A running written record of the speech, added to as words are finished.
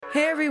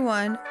Hey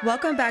everyone,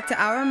 welcome back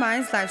to Our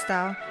Minds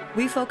Lifestyle.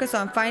 We focus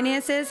on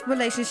finances,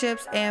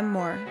 relationships, and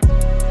more.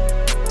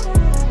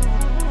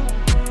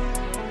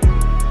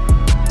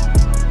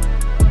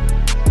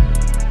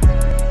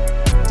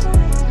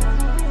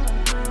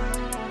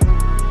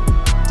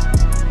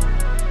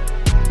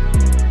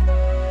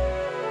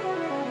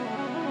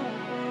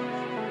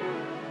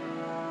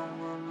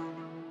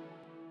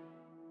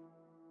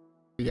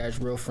 You guys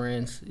real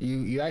friends.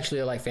 You actually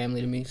are like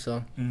family to me,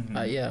 so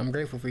yeah, I'm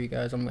grateful for you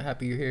guys. I'm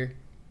happy you're here.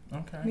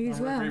 Okay. Me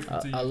as well.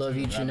 I love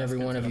each and every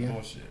one of you.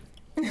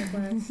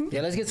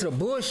 Yeah, let's get to the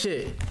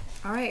bullshit.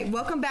 All right,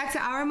 welcome back to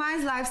Our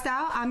Minds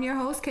Lifestyle. I'm your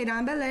host,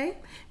 Kaydan Belay,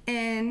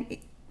 and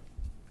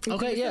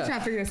Okay, you're yeah. trying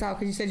to figure this out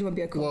because you said you want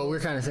to be a coach. Well, we're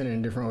kind of sitting in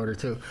a different order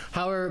too.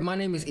 However, my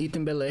name is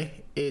Ethan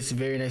Belay. It's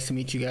very nice to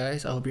meet you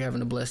guys. I hope you're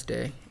having a blessed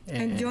day.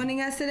 And joining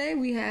us today,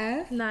 we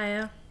have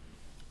Naya.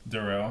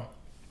 Darrell.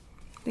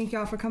 Thank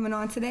y'all for coming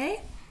on today.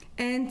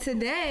 And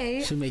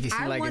today, Should make it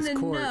seem I like want it's to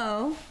court.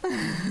 know.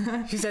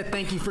 She said,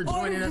 "Thank you for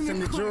joining us in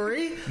the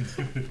jury."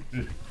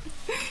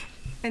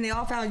 And they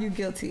all found you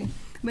guilty.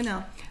 But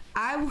no,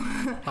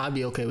 I'd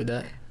be okay with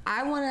that.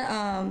 I want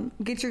to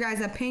get your guys'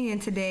 opinion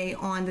today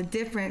on the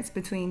difference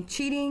between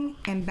cheating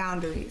and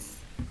boundaries.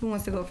 Who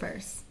wants to go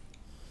first?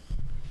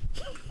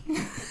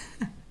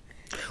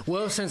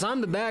 Well, since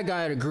I'm the bad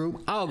guy of the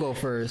group, I'll go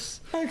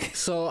first. Okay.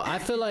 So I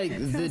feel like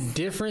the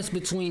difference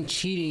between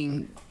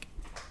cheating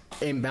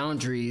and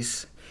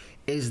boundaries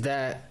is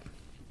that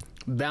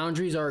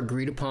boundaries are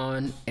agreed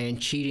upon and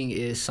cheating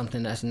is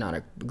something that's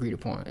not agreed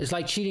upon. It's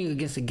like cheating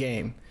against a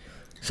game.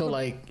 So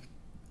like,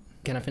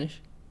 can I finish?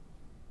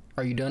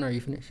 Are you done? Are you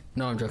finished?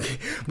 No, I'm joking.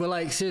 But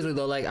like seriously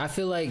though, like I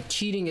feel like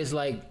cheating is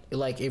like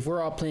if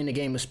we're all playing a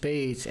game of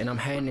spades and I'm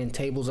handing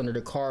tables under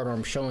the card or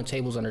I'm showing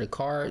tables under the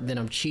card, then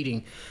I'm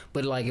cheating.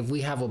 But like if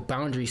we have a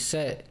boundary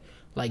set,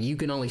 like you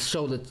can only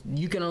show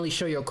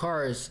your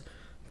cards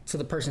to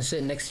the person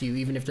sitting next to you,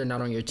 even if they're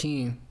not on your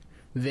team,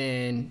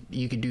 then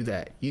you could do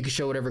that. You can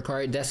show whatever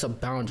card. That's a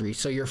boundary.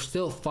 So you're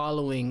still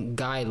following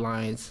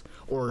guidelines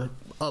or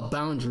a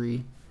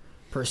boundary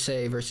per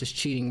se versus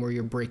cheating where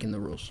you're breaking the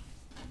rules.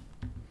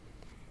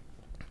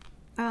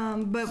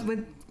 But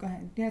with go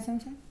ahead. You have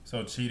something?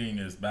 So cheating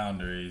is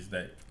boundaries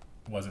that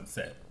wasn't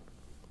set.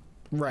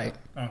 Right.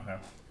 Okay.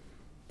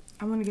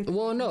 I want to get.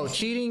 Well, no,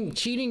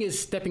 cheating is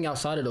stepping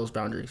outside of those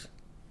boundaries.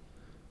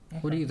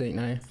 Okay. What do you think,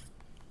 Naya?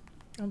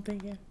 I'm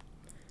thinking.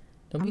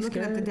 Don't I'm be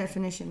looking scared. at the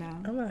definition now.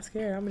 I'm not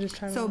scared. I'm just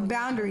trying So to.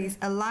 boundaries,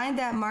 a line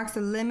that marks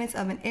the limits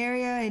of an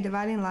area, a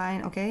dividing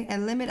line, okay? A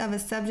limit of a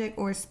subject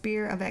or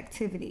sphere of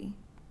activity.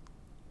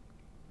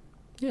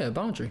 Yeah,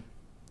 boundary.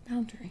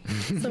 Boundary.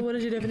 So what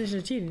is your definition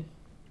of cheating?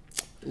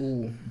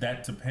 Ooh.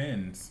 That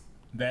depends.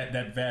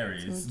 That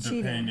varies So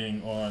cheating.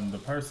 depending on the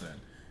person.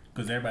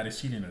 Because everybody's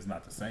cheating is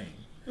not the same.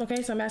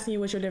 Okay, so I'm asking you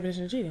what's your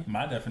definition of cheating?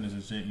 My definition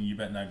of cheating, you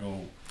better not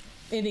go...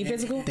 Anything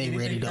physical? They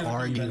ready to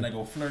argue. You better not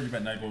go flirt. You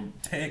better not go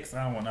text.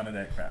 I don't want none of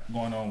that crap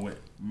going on with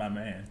my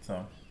man.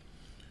 So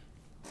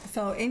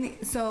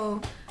if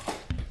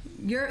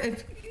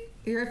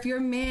your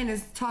man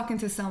is talking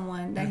to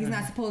someone that he's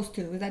not supposed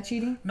to, is that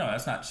cheating? no,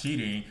 that's not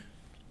cheating.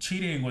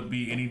 Cheating would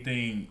be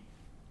anything...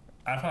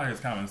 I feel like it's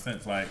common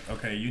sense. Like,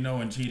 okay, you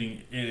know, in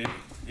cheating,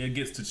 it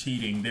gets to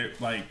cheating. There,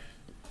 like,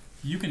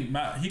 he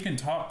can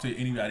talk to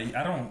anybody.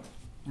 I don't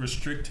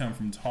restrict him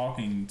from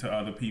talking to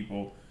other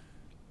people,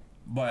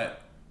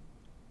 but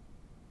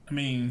I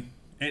mean,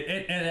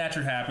 it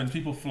actually happens.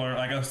 People flirt.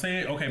 Like, I'll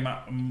say, okay,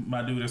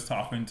 my dude is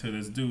talking to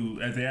this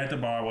dude as they're at the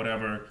bar,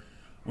 whatever.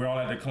 We're all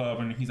at the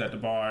club and he's at the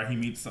bar. He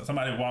meets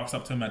somebody, walks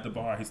up to him at the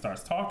bar. He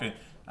starts talking.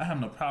 I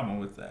have no problem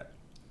with that.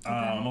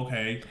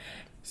 Okay.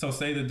 So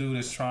say the dude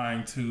is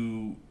trying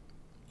to,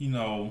 you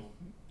know,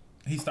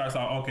 he starts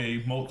out, okay,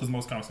 because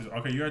most conversations,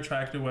 okay, you're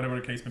attractive,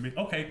 whatever the case may be.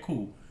 Okay,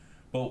 cool.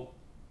 But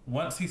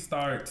once he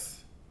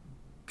starts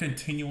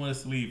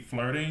continuously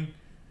flirting,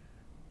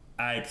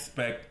 I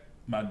expect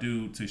my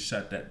dude to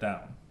shut that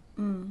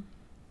down.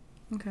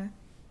 Okay.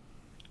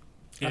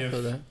 I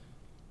feel that.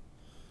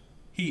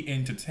 He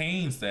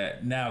entertains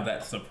that, now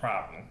that's a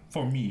problem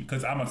for me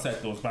because I'm going to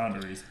set those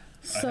boundaries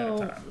ahead of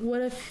So time. what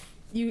if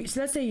so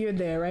let's say you're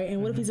there, right?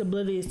 And what if he's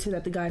oblivious to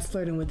that the guy's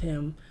flirting with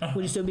him?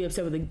 Would you still be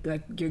upset with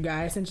your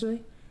guy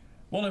essentially?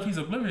 Well, if he's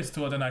oblivious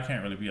to it, then I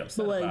can't really be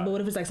upset about it. But what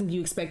if it's like something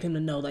you expect him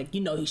to know, like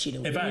he's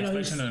cheating with If you? I You know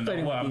expect he's him to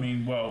flirting know, well, I with you.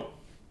 mean,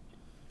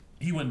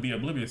 he wouldn't be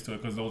oblivious to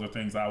it because those are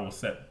things I will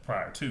set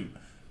prior to.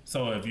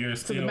 So if you're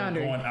still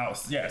going out,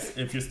 yes,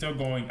 if you're still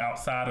going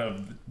outside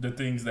of the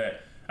things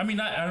that, I mean,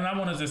 I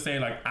want to just say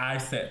like I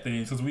set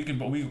things because we're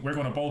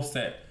going to both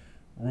set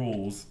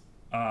rules,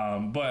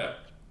 but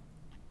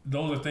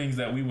those are things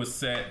that we would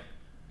set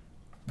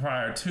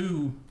prior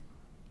to.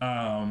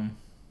 Well,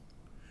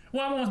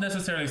 I won't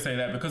necessarily say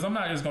that because I'm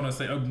not just going to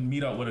say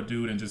meet up with a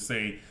dude and just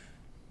say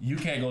you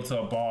can't go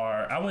to a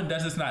bar.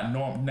 That's just not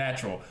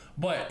natural.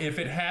 But if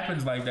it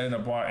happens like that in a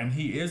bar and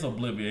he is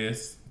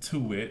oblivious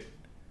to it,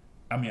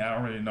 I mean, I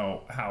don't really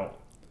know how.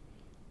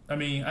 I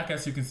mean, I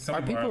guess you can.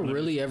 Are people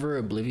really ever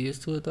oblivious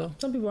to it though?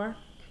 Some people are.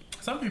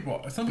 Some people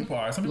are. Some people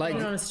Like,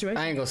 on a situation.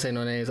 I ain't gonna say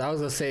no names. I was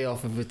gonna say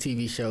off of a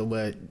TV show,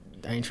 but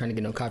I ain't trying to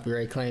get no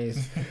copyright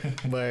claims.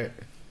 But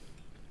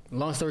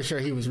long story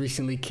short, he was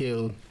recently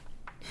killed,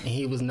 and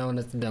he was known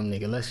as the dumb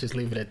nigga. Let's just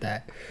leave it at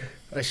that.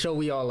 A show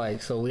we all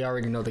like, so we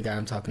already know the guy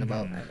I'm talking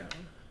about.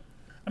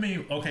 I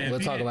mean, okay. We'll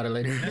talk about it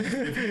later.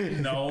 If you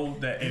know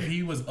that if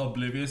he was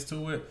oblivious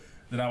to it,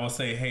 then I would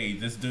say, hey,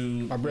 this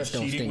dude My breath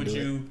was don't cheating stink, with do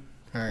it. you.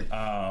 All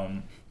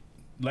right.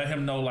 Let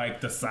him know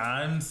like the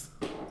signs,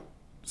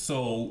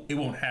 so it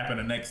won't happen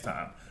the next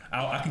time.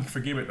 I can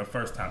forgive it the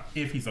first time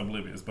if he's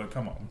oblivious. But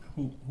come on,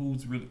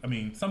 who's really? I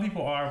mean, some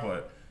people are,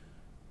 but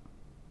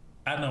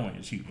I know when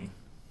you're cheating.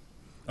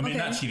 I mean, Okay.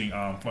 not cheating,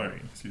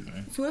 flirting. Excuse me.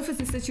 So if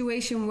it's a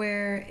situation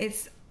where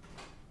it's,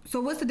 so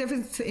what's the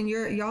difference in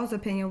y'all's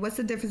opinion? What's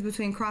the difference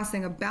between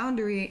crossing a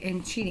boundary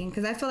and cheating?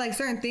 Because I feel like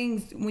certain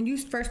things, when you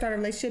first start a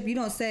relationship, you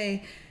don't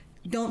say,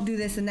 don't do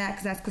this and that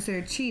because that's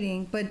considered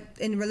cheating. But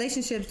in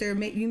relationships,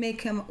 you may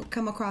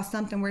come across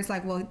something where it's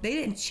like, well, they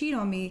didn't cheat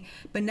on me,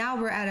 but now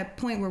we're at a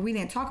point where we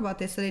didn't talk about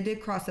this, so they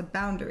did cross a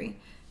boundary.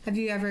 Have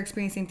you ever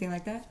experienced anything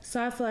like that?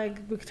 So I feel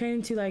like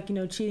pertaining to like, you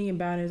know, cheating and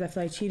boundaries, I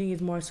feel like cheating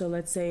is more so,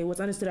 let's say, what's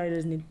understood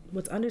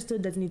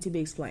doesn't need to be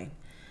explained.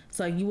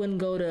 So like you wouldn't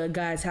go to a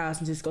guy's house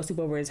and just go sleep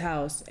over his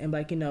house and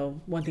like, you know,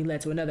 one thing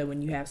led to another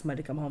when you have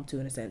somebody to come home to,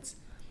 in a sense.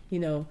 You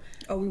know.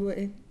 Oh, we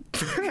wouldn't.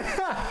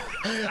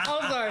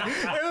 I'm sorry.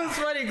 It was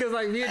funny because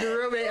like me and the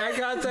roommate eye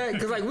contact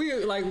because like we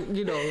like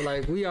you know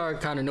like we are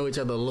kind of know each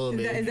other a little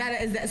bit. Is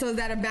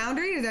that a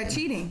boundary or is that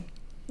cheating?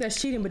 That's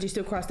cheating, but you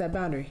still cross that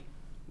boundary.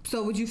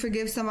 So would you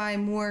forgive somebody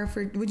more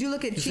for? Would you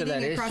look at said cheating that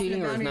and is crossing cheating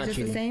the or it's boundary not just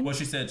the cheating? same? Well,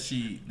 she said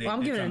Well,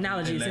 I'm giving an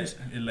analogy,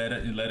 It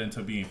led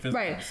into being physical.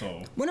 Right.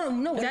 So Well,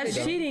 no, That's they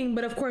don't. cheating,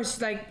 but of course,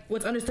 like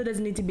what's understood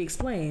doesn't need to be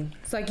explained.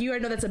 It's like you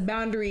already know that's a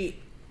boundary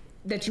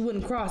that you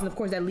wouldn't cross, and of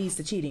course that leads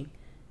to cheating.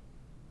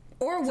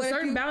 Or So what if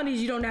certain you,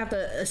 boundaries you don't have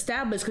to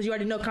establish because you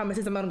already know common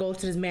sense. I'm gonna go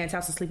to this man's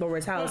house and sleep over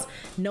his house,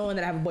 knowing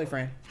that I have a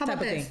boyfriend. How about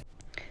type of this? thing.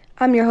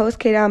 I'm your host,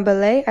 Kadan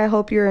Belay. I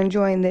hope you're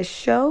enjoying this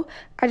show.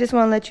 I just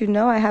want to let you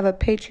know I have a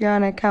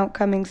Patreon account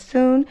coming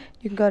soon.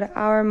 You can go to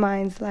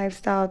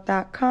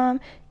ourmindslifestyle.com,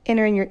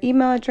 enter in your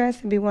email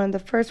address, and be one of the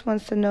first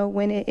ones to know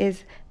when it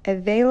is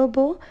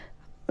available.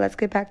 Let's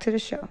get back to the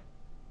show.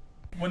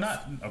 we're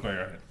not. Okay, go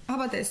ahead. How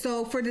about this?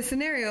 So for the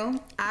scenario,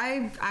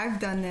 I've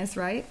done this,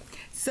 right?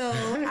 So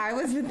I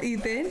was with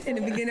Ethan in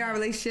the beginning of our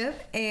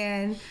relationship,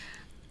 and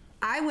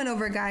I went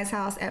over a guy's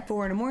house at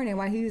 4 a.m.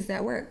 while he was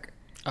at work.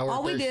 I worked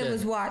All we third did shift.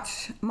 was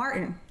watch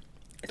Martin.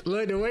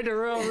 Look, the way the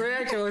real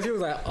reaction was, he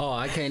was like, "Oh,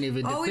 I can't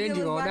even All we defend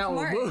did you was on watch that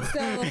one." Martin. boo."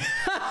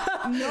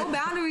 So no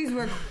boundaries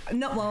were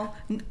Well,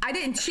 I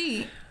didn't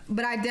cheat,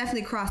 but I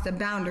definitely crossed a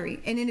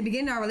boundary. And in the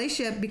beginning of our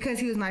relationship, because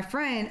he was my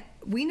friend,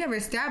 we never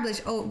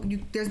established. Oh,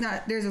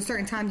 there's a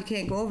certain time you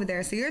can't go over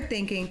there. So you're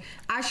thinking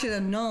I should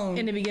have known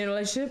In the beginning of the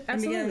relationship, in the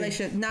absolutely. beginning of the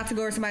relationship not to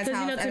go over somebody's Because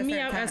house you know, at to a me,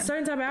 certain at time.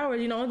 certain time of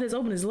hours, you know, just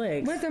open his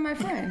legs. What if they're my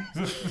friend?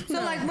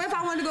 So like, what if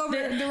I wanted to go over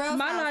to Darrell's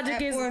My house logic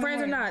at is 4 in the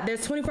friends or morning? not,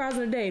 there's 24 hours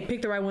in a day.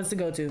 Pick the right ones to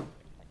go to.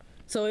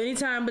 So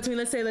anytime between,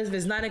 let's say, if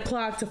it's 9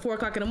 o'clock to 4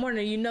 o'clock in the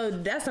morning, you know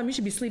that's time you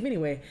should be asleep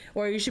anyway,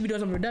 or you should be doing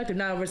something productive,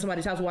 not over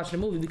somebody's house watching a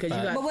movie because you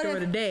got But what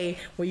during if- the day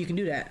where you can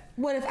do that.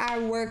 What if I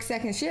work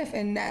second shift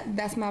and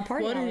that's my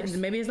party Well, hours?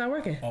 maybe it's not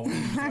working. Oh, you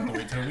just have to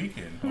wait till the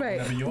weekend. or Right.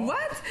 whenever you are.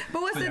 What?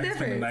 But what's So the you have to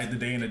spend difference? the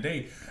day and the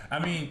day.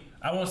 I mean,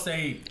 I won't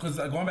say, because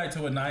going back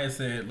to what Naya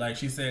said, like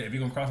she said, if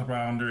you're going to cross a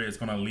boundary, it's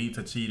going to lead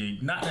to cheating.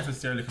 Not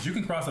necessarily, because you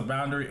can cross a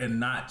boundary and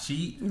not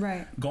cheat.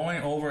 Right.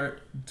 Going over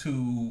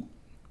to,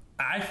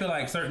 I feel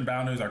like certain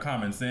boundaries are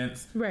common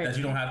sense Right. that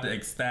you don't have to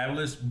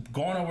establish.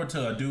 Going over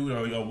to a dude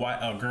or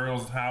a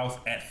girl's house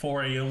at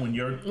 4 a.m. when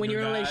you're When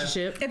you're in a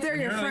relationship. If they're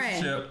when your you're in a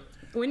friend. relationship,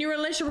 When you're in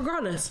a relationship,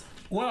 regardless.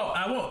 well,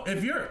 I won't.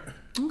 If you're,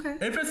 Okay.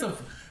 if it's a,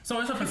 so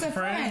it's a a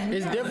friend.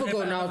 It's Yeah.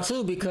 difficult now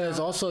too because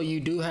also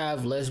you do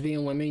have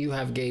lesbian women, you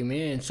have gay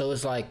men. So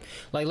it's like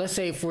let's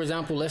say for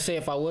example, let's say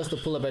if I was to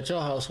pull up at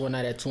your house one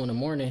night at 2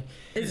 a.m.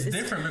 It's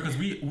different because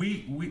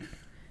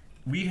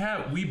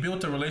we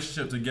built a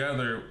relationship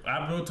together.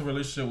 I built a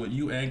relationship with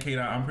you and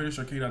Kaden. I'm pretty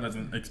sure Kaden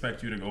doesn't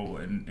expect you to go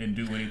and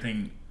do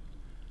anything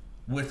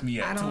with me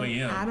at 2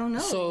 a.m. I don't know.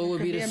 So it would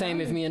Could be the a same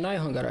if boundary. me and Night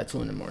hung out at 2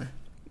 a.m.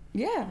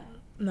 Yeah.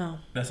 No.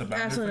 That's a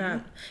boundary Absolutely for you?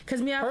 not.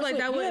 Because me, I feel like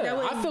that would. Yeah, That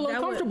would I feel that would-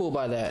 uncomfortable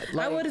by that.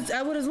 Like,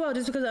 I would as well,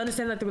 just because I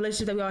understand like the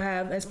relationship that we all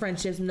have as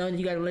friendships, knowing that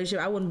you got a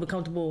relationship. I wouldn't be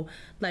comfortable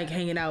like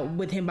hanging out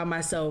with him by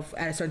myself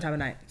at a certain time of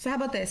night. So how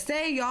about this?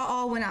 Say y'all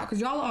all went out because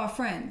y'all are all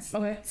friends.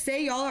 Okay.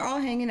 Say y'all are all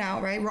hanging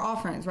out, right? We're all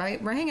friends,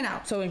 right? We're hanging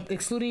out. So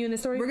excluding you in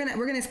this story, We're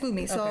gonna exclude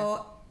me.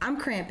 So I'm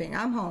cramping.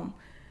 I'm home.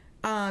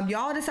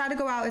 Y'all decide to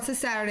go out. It's a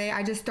Saturday.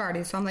 I just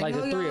started, so I'm like, Like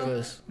no, the three y'all. of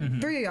us.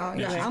 Three of y'all.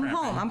 Yeah, Yeah, she's I'm cramping.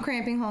 home. I'm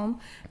cramping home,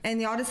 and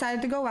y'all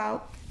decided to go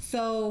out.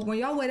 So when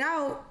y'all went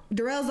out,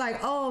 Darrell's like,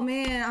 "Oh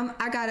man,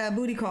 I got a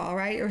booty call,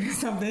 right, or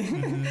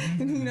something."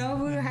 You know,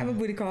 we have a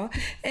booty call,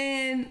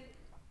 and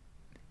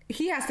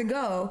he has to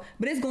go,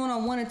 but it's going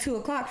on 1 or 2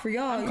 o'clock for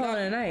y'all. I'm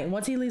calling it a night.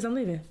 Once he leaves, I'm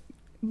leaving.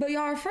 But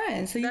y'all are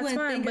friends, so you That's wouldn't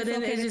fine, think but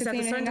then okay it's to just at a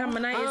continue certain to time hang of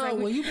out? night. It's Oh,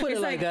 like when you put it's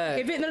it like that.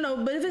 If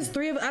but if it's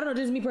three of, I don't know,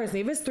 just me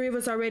personally. If it's three of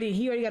us already,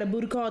 he already got a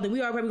booty call, then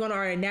we are probably going to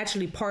already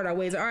naturally part our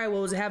ways. All right,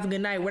 well, have a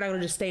good night. We're not going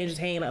to just stay and just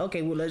hang. Like,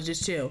 okay, well, let's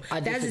just chill.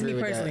 That's just me disagree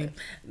with personally. that.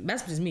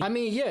 That's just me. I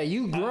mean, yeah,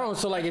 you grown,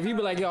 so like if you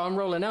be like, yo, I'm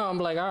rolling out, I'm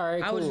like, all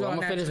right, I would cool, roll I'm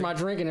gonna finish naturally. my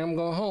drink and then I'm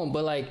going home.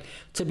 But like,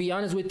 to be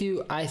honest with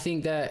you, I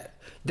think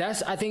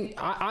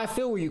I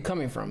feel where you're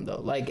coming from though.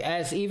 Like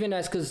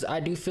because I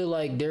do feel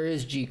like there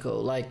is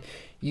G-code. Like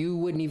you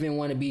wouldn't even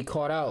want to be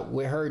caught out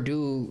with her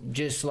dude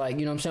just like,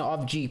 you know what I'm saying, off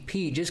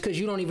GP, just because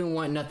you don't even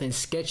want nothing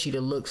sketchy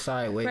to look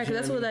sideways. Right, because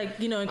that's what, like,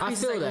 you know,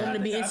 increases like women to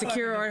be I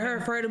insecure, thought- or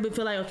for her to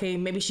feel like, okay,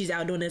 maybe she's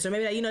out doing this, or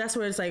maybe, like, you know, that's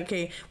where it's like,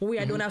 okay, what we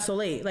are doing out so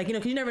late, like, you know,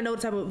 because you never know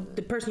the type of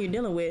the person you're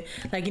dealing with,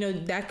 like, you know,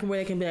 where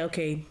they can be like,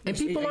 okay, And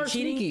people are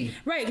cheating, sneaky.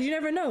 right? Because you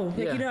never know, like,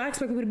 Yeah. you know, I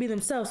expect people to be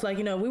themselves, like,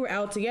 you know, we were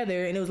out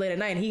together and it was late at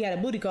night and he had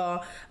a booty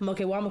call. I'm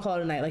okay, well, I'm gonna call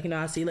it a night, like, you know,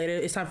 I'll see you later.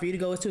 It's time for you to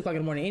go. It's 2:00 in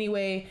the morning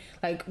anyway.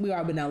 Like, we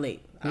all been out late.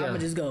 I'm Yeah. gonna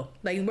just go.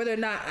 Like, whether or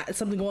not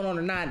something going on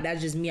or not,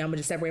 that's just me. I'm gonna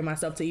just separate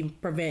myself to even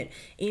prevent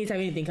any type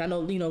of anything. 'Cause I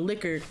know, you know,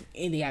 liquor,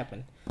 anything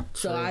happen.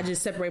 So True. I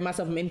just separate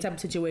myself from any type of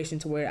situation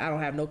to where I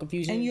don't have no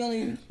confusion. And you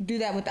only do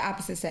that with the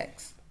opposite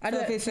sex. I So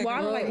do, if it's well,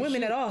 I don't like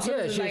women at all. So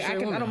yeah, it's she- like she a I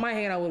woman. don't mind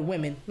hanging out with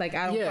women. Like,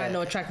 I don't Yeah. find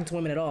no attraction to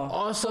women at all.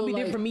 Also, so it'd be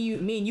like- different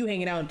for me and you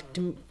hanging out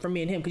for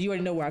me and him, because you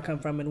already know where I come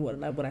from and what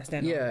I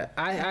stand on. Yeah,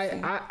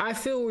 I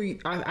feel where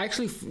I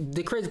actually,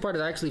 the crazy part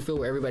is I actually feel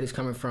where everybody's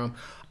coming from.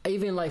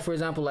 Even like, for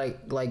example,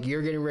 like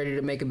you're getting ready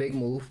to make a big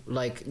move.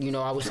 Like, you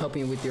know, I was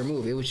helping you with your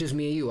move. It was just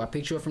me and you. I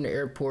picked you up from the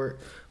airport.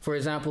 For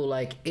example,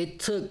 like it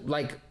took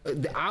like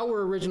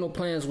our original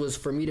plans was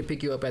for me to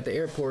pick you up at the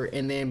airport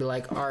and then be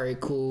like, all right,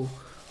 cool,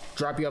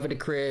 drop you off at the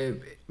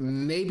crib,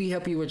 maybe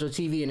help you with your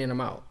TV, and then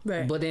I'm out.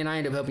 Right. But then I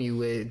ended up helping you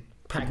with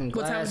packing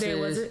What time of glasses. day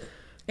was it?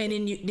 And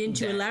then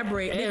didn't you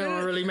elaborate? It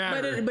don't really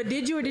matter. But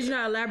did you or did you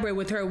not elaborate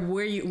with her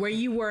where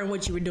you were and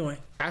what you were doing?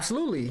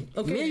 Absolutely.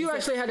 Okay, Me and you so-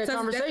 actually had that so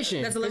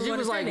conversation. that's a level She of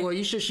was like, understanding. well,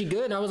 you sure she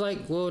good? And I was like,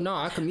 well, no,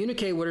 I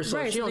communicate with her, so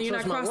Right, she so don't you're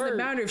trust not my crossing the word.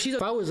 boundary.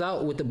 If I was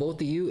out with the both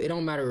of you, it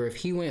don't matter if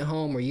he went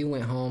home or you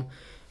went home.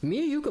 Me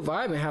and you could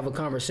vibe and have a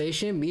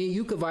conversation. Me and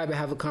you could vibe and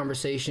have a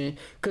conversation.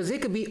 Because it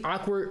could be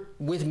awkward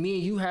with me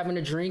and you having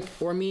a drink,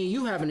 or me and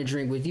you having a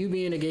drink, with you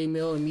being a gay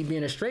male and me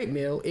being a straight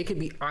male. It could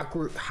be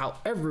awkward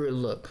however it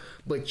look.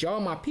 But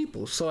y'all my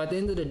people. So at the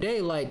end of the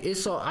day, like,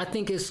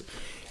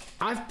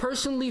 I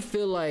personally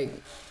feel like,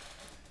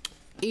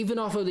 even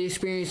off of the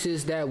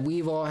experiences that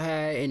we've all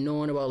had and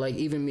knowing about, like,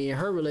 even me and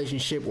her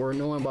relationship, or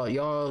knowing about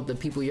y'all, the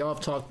people y'all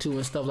have talked to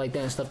and stuff like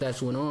that and stuff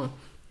that's went on,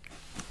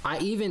 I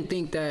even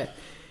think that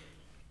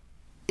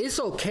it's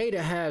okay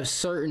to have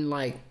certain,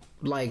 like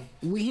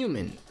we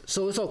human,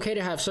 so it's okay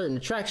to have certain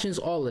attractions,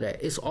 all of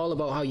that. It's all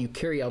about how you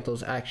carry out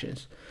those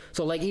actions.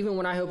 So like, even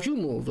when I helped you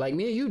move, like,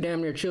 me and you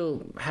damn near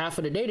chill half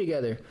of the day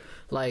together.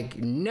 Like,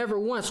 never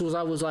once was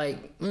I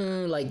like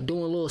like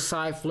doing little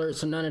side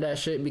flirts or none of that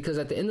shit, because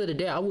at the end of the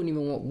day, I wouldn't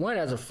even want, one,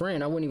 as a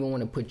friend, I wouldn't even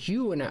want to put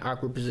you in that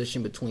awkward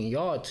position between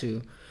y'all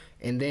two.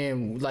 And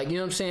then, like, you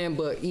know what I'm saying?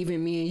 But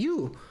even me and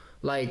you,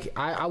 like,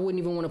 I wouldn't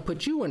even want to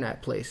put you in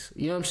that place.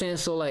 You know what I'm saying?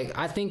 So, like,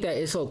 I think that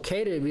it's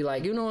okay to be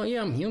like, you know,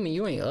 yeah, I'm human.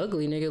 You ain't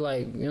ugly, nigga.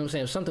 Like, you know what I'm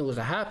saying? If something was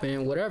to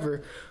happen,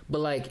 whatever. But,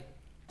 like,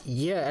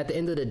 yeah, at the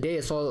end of the day,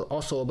 it's all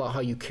also about how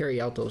you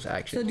carry out those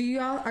actions. So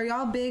are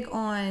y'all big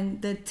on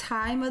the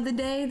time of the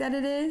day that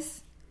it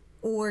is,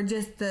 or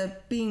just the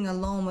being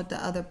alone with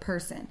the other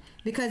person?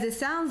 Because it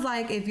sounds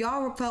like if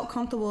y'all felt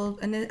comfortable,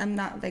 and then, I'm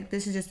not like,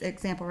 this is just an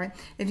example, right?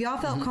 If y'all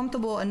felt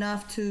comfortable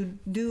enough to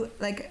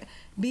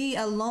be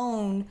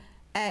alone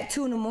at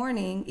 2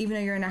 a.m, even though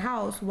you're in a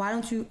house,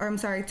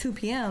 2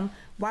 p.m.,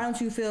 why don't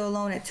you feel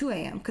alone at 2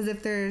 a.m.? Because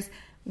if there's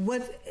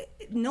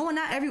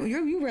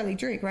you rarely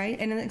drink, right?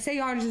 And then say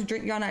y'all just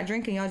drink, y'all not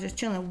drinking, y'all just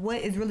chilling.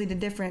 What is really the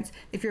difference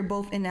if you're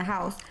both in the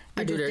house?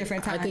 I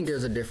Different times. I think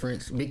there's a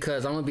difference,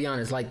 because I'm gonna be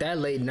honest, like, that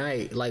late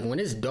night, like, when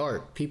it's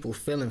dark, people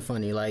feeling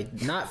funny,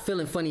 like, not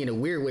feeling funny in a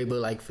weird way, but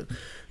like,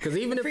 because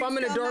even if I'm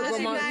in the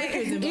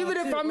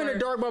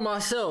dark by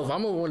myself,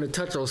 I'm gonna want to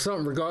touch on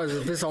something, regardless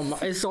if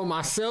it's on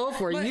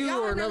myself or But you y'all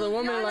or another in a-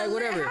 woman, y'all like, in a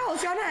whatever.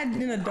 house. Y'all not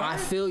in the dark. I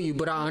feel you,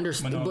 but I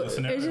understand. But no, the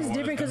scenario it's just was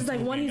different 'cause them it's like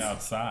two one being is-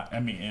 outside. I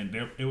mean, and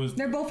it was.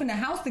 They're both in the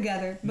house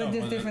together, but No,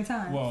 just different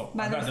times. Well,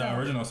 by I thought the themselves.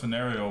 original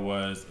scenario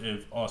was,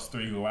 if us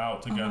three go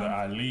out together,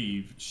 I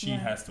leave, she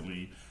has to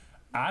leave.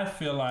 I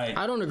feel like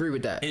I don't agree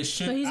with that. it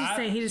should. So he's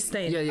just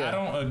staying. Yeah. I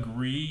don't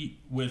agree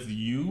with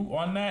you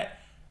on that.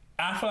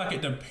 I feel like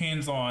it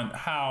depends on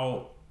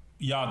how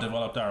y'all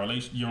developed your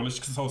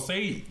relationship. So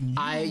say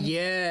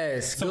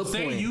good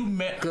say point. you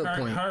met Good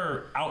point.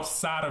 her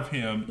outside of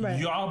him. Right.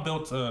 Y'all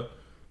built a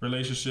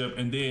relationship,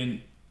 and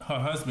then her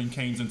husband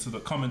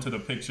come into the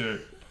picture.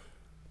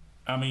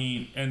 I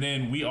mean, and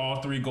then we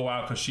all three go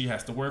out because she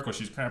has to work or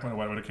she's cramping or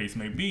whatever the case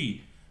may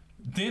be.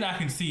 Then I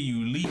can see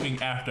you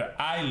leaving after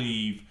I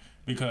leave,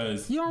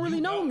 because You don't really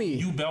know me.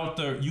 You built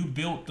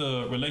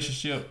the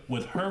relationship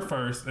with her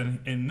first, and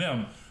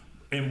them,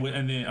 and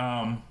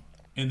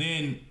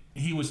then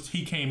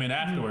he came in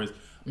afterwards.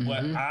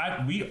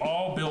 But we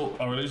all built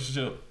a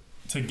relationship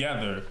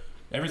together,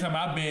 every time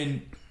I've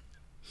been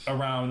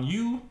around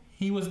you,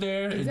 he was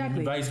there,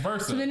 Exactly. and vice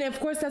versa. So then, of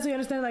course, that's what you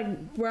understand,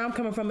 like, where I'm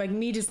coming from. Like,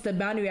 me, just the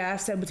boundary I've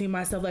set between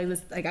myself,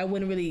 like I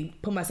wouldn't really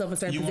put myself in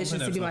certain You won't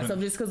positions put to be yourself myself,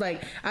 in- just because,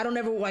 like, I don't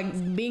ever,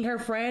 like, being her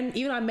friend,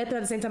 even though I met them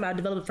at the same time, I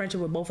developed a friendship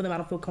with both of them. I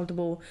don't feel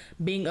comfortable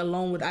being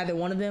alone with either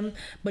one of them.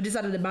 But just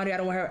out of the boundary, I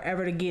don't want her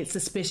ever to get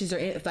suspicious or,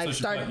 like, So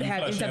start you feel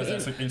have like any she type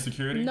has of... that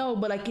insecurity? No,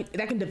 but, like,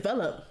 that can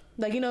develop.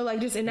 Like, you know, like,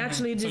 just, and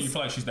naturally So just... you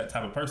feel like she's that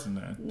type of person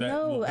then? That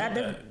No, will do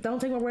that? don't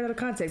take my word out of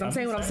context. I'm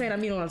saying what I'm saying. I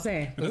mean what I'm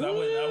saying. Because I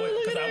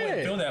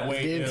wouldn't feel that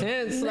way. It's if-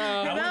 intense.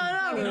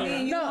 I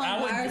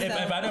wouldn't-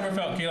 if I never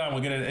felt Kaylon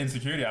would get an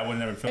insecurity, I would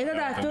never feel And then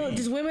I that. feel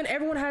just women.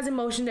 Everyone has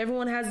emotions.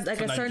 Everyone has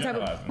like a certain type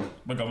of.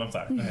 But go, I'm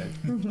sorry. Go ahead.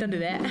 Don't do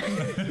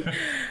that.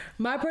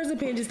 My personal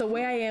opinion, just the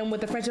way I am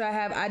with the friendship I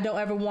have, I don't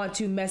ever want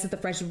to mess with the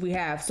friendship we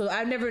have. So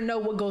I never know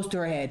what goes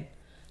through her head.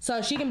 So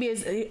she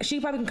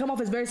probably can come off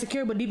as very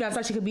secure, but deep down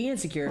inside she could be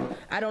insecure.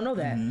 I don't know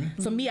that.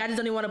 So me, I just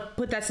don't even want to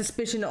put that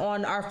suspicion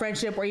on our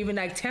friendship or even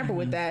like tamper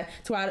with that.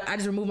 So I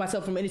just remove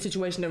myself from any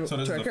situation So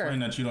this to is a occur.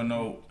 friend that you don't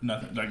know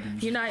nothing. Like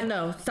You're not,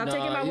 no. Stop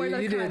taking my words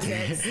out of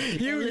context.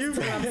 You Listen to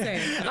what I'm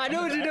saying. I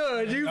know what you're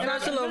doing. You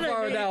pressed a little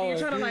far with that You're one.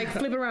 trying to like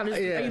flip it around. Are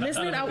you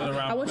listening?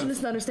 I want you to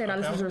listen to understand. I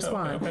listen to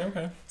respond.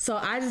 Okay. So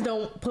I just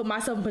don't put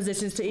myself in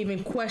positions to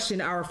even question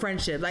our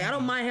friendship. Like I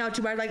don't mind hanging out with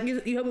you, but like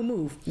you help me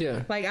move.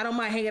 Yeah. Like I don't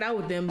mind hanging out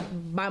with them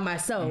by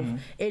myself.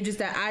 It's just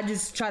that I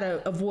just try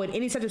to avoid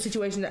any such of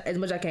situation as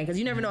much as I can, because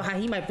you never know how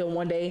he might feel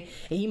one day,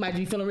 and he might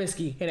be feeling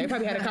risky. And they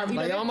probably had a conversation.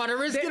 Like, I'm about to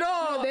risk it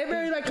all. They're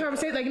very like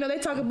conversation. Like they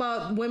talk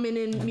about women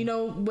and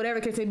whatever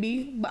the case may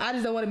be, but I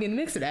just don't want to be in the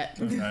mix of that.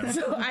 Okay.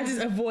 So I just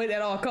avoid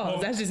at all costs.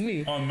 Well, That's just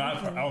me. On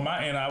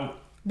my end,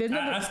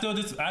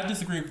 I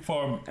disagree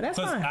for That's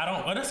because fine. I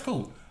don't. Oh, that's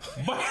cool.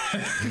 But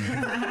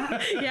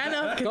Yeah, I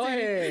know. Go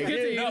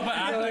ahead. no, but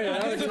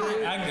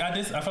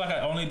I feel like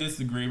I only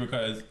disagree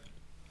because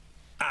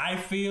I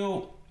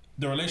feel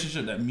the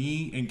relationship that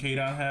me and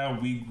Kaydon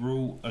have, we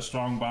grew a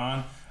strong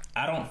bond.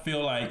 I don't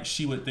feel like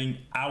she would think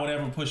I would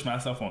ever push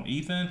myself on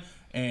Ethan,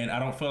 and I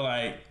don't feel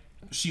like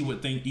she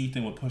would think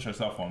Ethan would push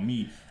herself on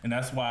me. And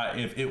that's why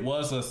if it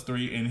was us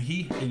three and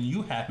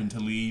you happen to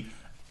leave,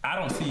 I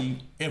don't see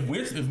if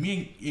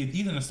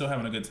Ethan is still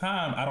having a good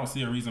time, I don't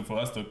see a reason for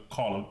us to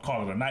call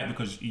it a night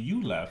because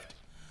you left.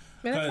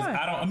 Man, that's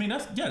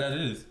Because fine. that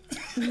is.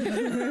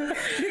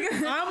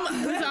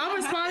 I'm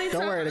responding to.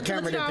 Don't worry, the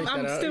camera didn't pick that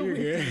up. You're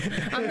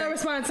good. I'm not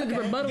responding to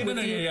the rebuttal with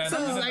you. Yeah. So,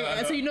 No, it's no,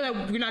 like, no. so you know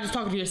that you're not just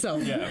talking to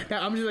yourself. Yeah.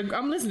 That I'm just like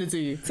I'm listening to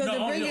you. So No,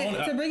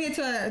 to bring it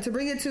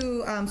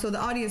to so the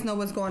audience know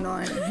what's going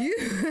on.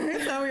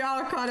 So we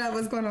all caught up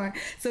what's going on.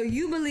 So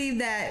you believe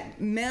that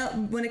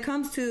when it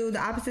comes to the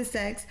opposite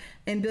sex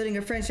and building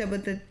a friendship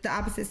with the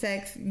opposite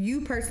sex,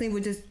 you personally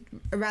would just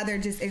rather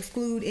just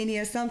exclude any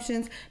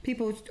assumptions,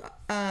 people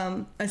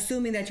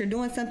assuming that you're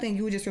doing something,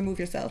 you would just remove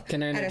yourself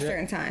Can I at a interject?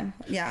 certain time.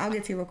 Yeah, I'll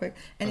get to you real quick.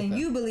 And then Okay.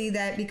 you believe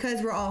that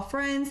because we're all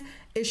friends,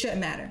 it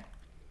shouldn't matter.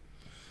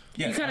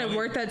 Yes, You kind of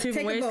worked that two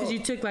different Take a ways because vote.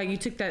 you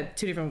took that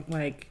two different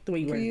the way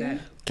you worded you? that.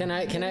 Can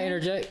I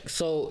interject?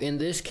 So in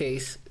this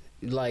case,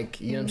 like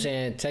you know what I'm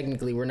saying,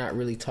 technically we're not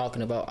really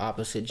talking about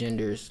opposite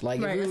genders.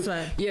 Like Right, if we, that's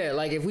right. yeah,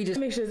 like if we just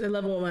Make sure it's a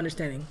level of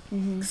understanding.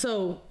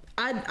 So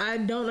I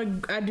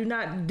do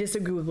not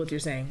disagree with what you're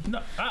saying.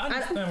 No, I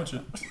understand what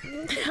you're.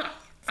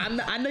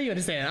 I know you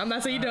understand. I'm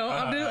not saying you don't.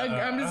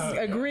 I'm just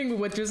agreeing with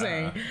what you're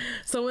saying.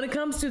 So when it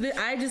comes to this,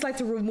 I just like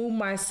to remove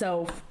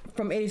myself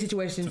from any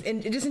situations,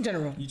 and just in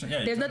general.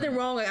 There's nothing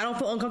wrong. Like I don't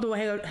feel uncomfortable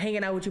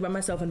hanging out with you by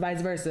myself, and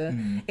vice versa.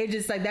 It's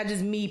just like that's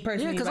just me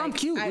personally. yeah, because I'm like,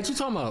 cute. What you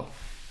talking about?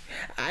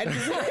 I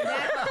just,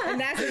 And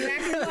that's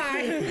exactly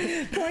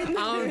why.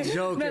 I'm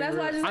joking. No, that's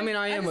why I just. I mean,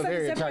 I am just a like to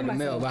very separate attractive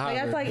male, myself. but Like,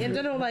 I feel like in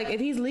general, like if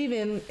he's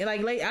leaving,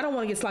 like late, I don't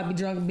want to get sloppy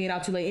drunk being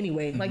out too late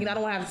anyway. Like I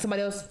don't want to have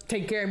somebody else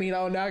take care of me.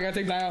 Oh, now I gotta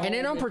take that out. And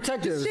then I'm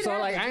protective, Shit so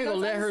like happens, I ain't gonna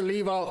let her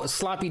leave out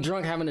sloppy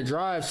drunk having to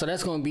drive. So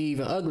that's gonna be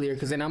even uglier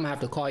because then I'm gonna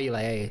have to call you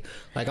like, hey,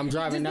 like I'm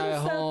driving Just now little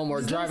at stuff- home or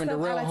just driving the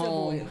little real stuff I like to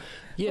home. avoid.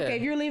 Yeah. Okay,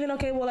 if you're leaving,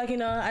 okay, well, like,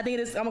 I think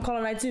I'm gonna call it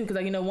a night too,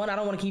 because, like, one, I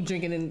don't want to keep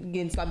drinking and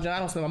getting sloppy drunk. I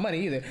don't spend my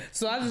money either.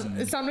 So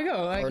it's time to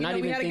go. Like, Or not we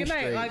even had a good think night.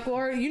 straight. Like,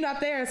 or you're not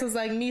there. So it's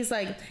like, me, it's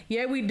like,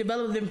 yeah, we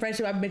developed a different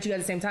friendship. I met you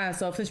guys at the same time.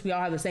 So since we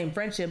all have the same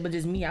friendship, but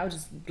just me, I would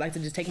just like to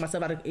just take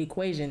myself out of the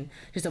equation,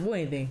 just avoid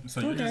anything. So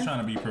you're just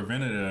trying to be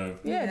preventative.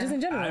 Yeah, just in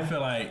general. I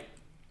feel like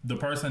the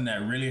person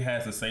that really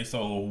has to say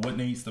so, what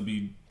needs to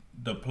be,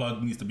 the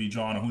plug needs to be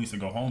drawn, or who needs to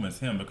go home is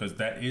him, because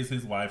that is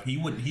his wife. He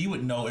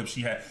would know if she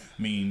had.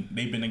 I mean,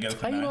 they've been together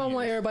for How 9 you know I years.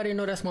 want everybody to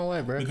know that's my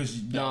wife, bro?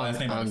 Because your last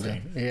name I'm is the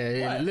just- same. Yeah,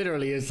 it What?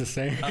 literally is the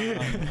same.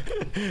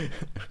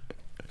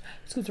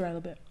 Scoot around a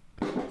little bit.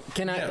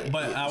 Can I? Yeah,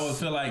 but I would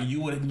feel like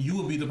you would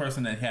be the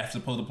person that has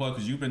to pull the plug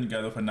because you've been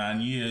together for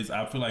 9 years.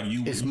 I feel like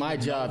you. It's you my would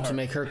know job to her.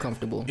 make her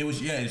comfortable.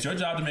 It's your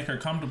job to make her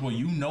comfortable.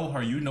 You know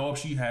her. You know if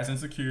she has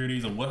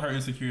insecurities or what her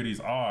insecurities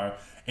are,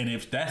 and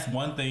if that's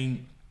one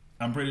thing,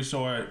 I'm pretty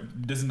sure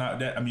this is not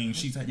that. I mean,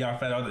 y'all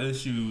had other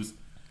issues,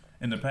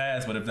 in the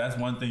past, but if that's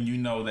one thing you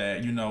know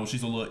that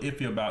she's a little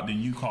iffy about,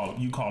 then you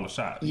call a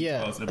shot.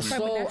 Yeah.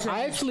 So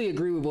I actually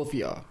agree with both of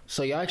y'all.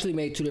 So y'all actually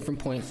made two different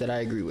points that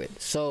I agree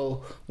with.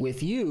 So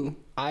with you,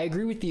 I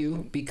agree with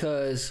you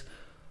because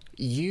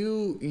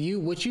you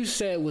what you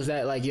said was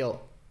that like, yo,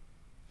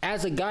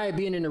 as a guy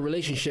being in a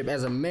relationship,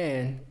 as a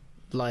man,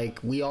 like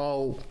we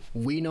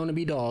known to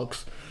be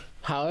dogs.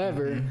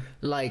 However,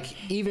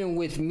 like even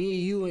with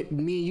me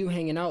and you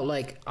hanging out,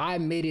 like I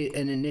made it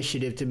an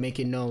initiative to make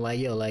it known, like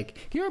yo, like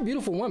you're a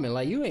beautiful woman,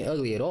 like you ain't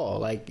ugly at all.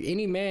 Like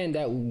any man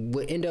that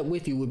would end up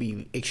with you would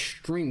be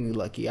extremely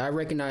lucky. I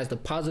recognize the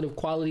positive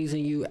qualities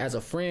in you as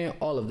a friend,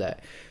 all of that.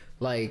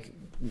 Like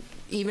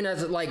even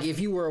as like if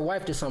you were a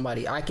wife to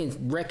somebody, I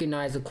can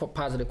recognize the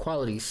positive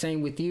qualities.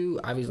 Same with you.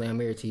 Obviously, I'm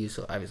married to you,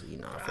 so obviously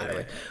I feel that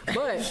way.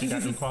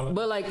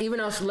 But like even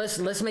else,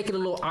 let's make it a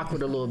little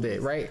awkward a little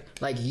bit, right?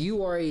 Like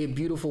you are a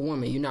beautiful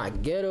woman. You're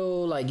not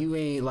ghetto. Like you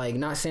ain't like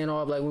not saying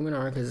all black women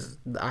are, because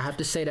I have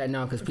to say that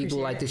now because people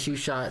like to shoot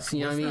shots.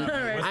 You know what I mean?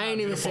 I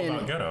ain't even saying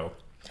about ghetto.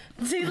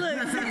 See, look,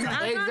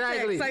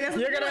 exactly.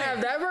 You're gonna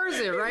have that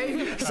version,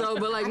 right? So,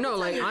 but like, no,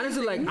 like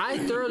honestly, like I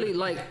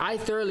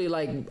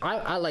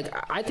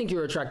think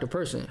you're an attractive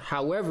person.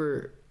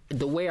 However,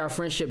 the way our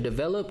friendship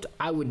developed,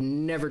 I would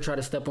never try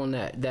to step on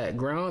that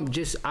ground,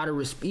 just out of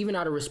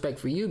respect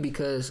for you,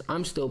 because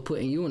I'm still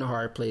putting you in a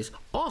hard place.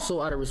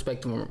 Also, out of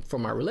respect for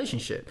my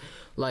relationship,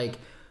 like.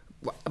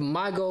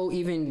 My goal,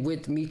 even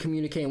with me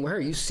communicating with her,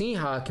 you seen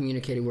how I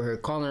communicated with her,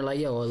 calling her like,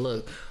 yo,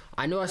 look,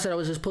 I know I said I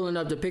was just pulling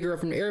up to pick her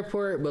up from the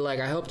airport, but like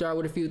I helped her out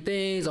with a few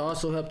things. I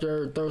also helped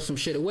her throw some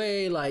shit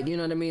away. Like, you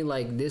know what I mean?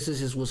 Like this is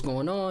just what's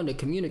going on, to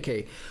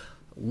communicate.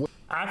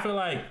 I feel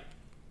like,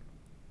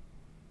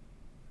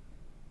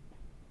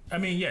 I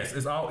mean, yes,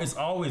 it's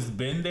always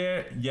been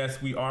there.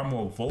 Yes, we are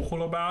more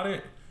vocal about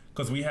it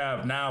because we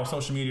have now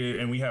social media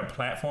and we have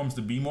platforms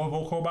to be more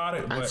vocal about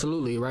it. But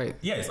absolutely right.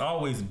 Yeah, it's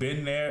always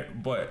been there,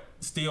 but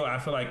still, I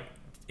feel like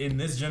in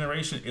this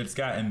generation, it's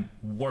gotten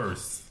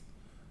worse.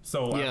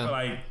 So I feel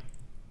like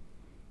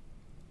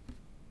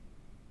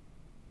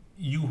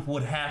you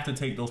would have to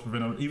take those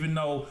preventive, even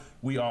though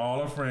we are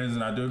all our friends,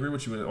 and I do agree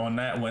with you on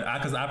that one.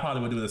 Because I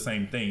probably would do the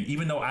same thing,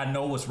 even though I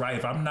know what's right.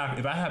 If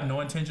I have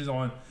no intentions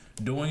on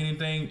doing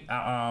anything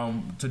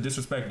to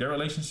disrespect their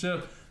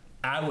relationship,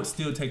 I would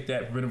still take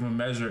that preventative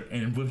measure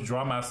and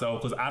withdraw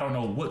myself, because I don't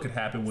know what could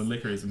happen when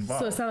liquor is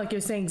involved. So it sounds like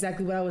you're saying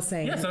exactly what I was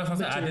saying. Yeah, so that's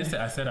what I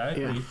said. I said I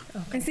agree. Yeah.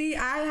 Okay. And see,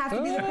 I have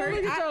to be the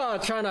person. Y'all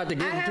try not to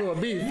get into a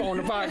beef on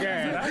the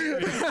podcast.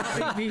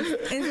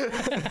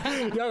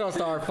 Y'all gonna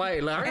start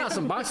fighting. Like, I got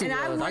some boxing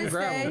gloves. I can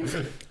grab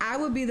them. I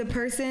would be the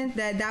person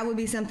that would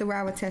be something where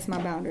I would test my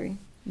boundary.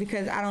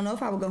 Because I don't know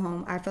if I would go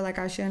home. I feel like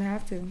I shouldn't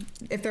have to.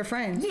 If they're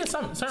friends. Yeah,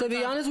 to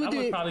be honest with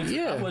you,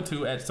 I would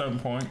too at certain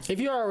points. If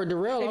you are with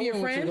Darrell, if you're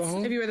friends,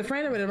 if you were the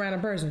friend or with a random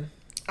person.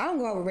 I don't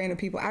go out with random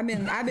people. I've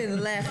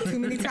been left too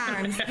many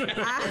times.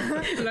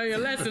 Learn your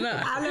lesson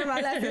up. I learned my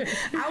lesson.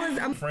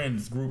 I'm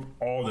friends group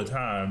all the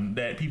time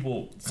that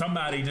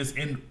somebody just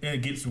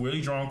gets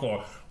really drunk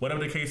or whatever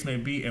the case may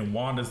be and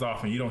wanders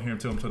off, and you don't hear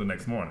them until the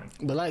next morning.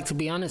 But like, to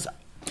be honest,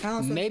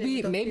 maybe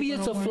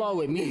it's a flaw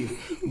with me,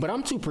 but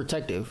I'm too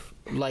protective.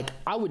 Like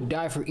I would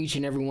die for each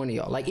and every one of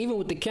y'all. Like even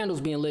with the candles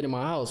being lit in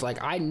my house,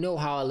 like I know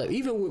how I left.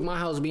 Even with my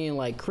house being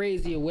like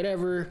crazy or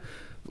whatever,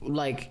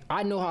 like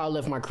I know how I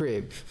left my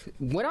crib.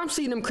 When I'm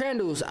seeing them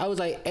candles, I was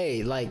like,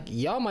 hey, like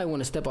y'all might want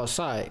to step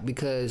outside,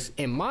 because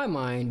in my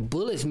mind,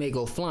 bullets may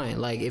go flying.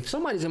 Like if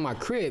somebody's in my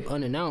crib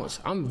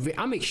unannounced,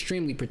 I'm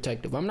extremely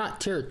protective. I'm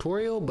not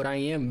territorial, but I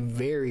am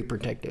very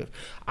protective.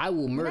 I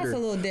will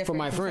murder for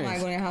my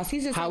friends. Going in house.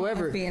 He's just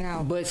however, being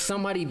out. But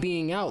somebody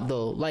being out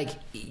though, like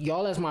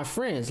y'all as my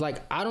friends,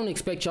 like I don't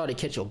expect y'all to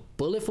catch a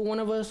bullet for one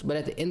of us, but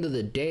at the end of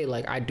the day,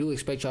 like I do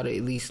expect y'all to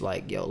at least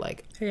like, yo,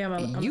 like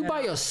you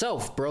by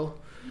yourself, bro.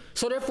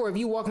 So therefore, if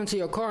you walk into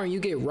your car and you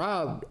get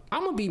robbed,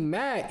 I'm gonna be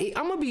mad.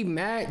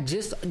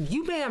 Just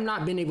you may have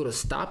not been able to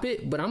stop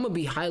it, but I'm gonna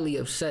be highly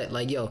upset.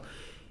 Like, yo,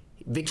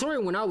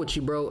 Victoria went out with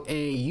you, bro,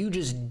 and you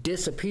just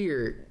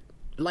disappeared.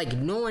 Like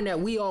knowing that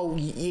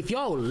if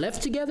y'all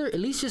left together, at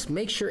least just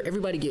make sure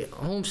everybody get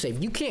home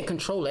safe. You can't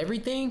control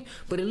everything,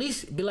 but at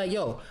least be like,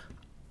 yo,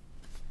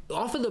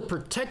 off of the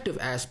protective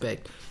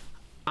aspect,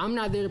 I'm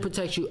not there to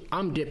protect you.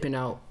 I'm dipping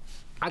out.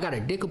 I got a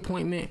dick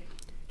appointment.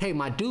 Hey,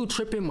 my dude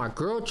tripping, my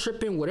girl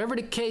tripping, whatever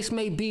the case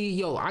may be,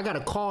 yo, I got a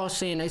call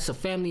saying it's a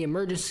family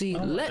emergency.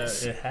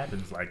 It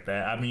happens like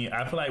that. I mean,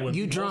 I feel like when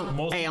you drunk,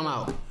 hey, I'm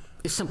out.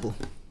 It's simple.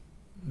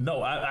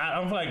 No,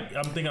 I feel like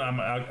I'm thinking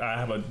I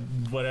have a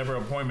whatever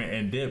appointment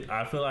and dip.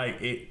 I feel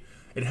like it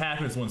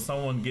happens when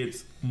someone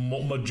gets,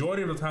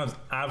 majority of the times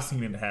I've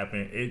seen it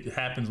happen. It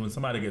happens when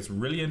somebody gets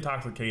really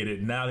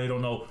intoxicated. Now they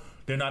don't know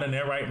they're not in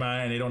their right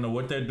mind and they don't know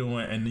what they're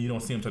doing, and you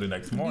don't see them till the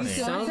next morning.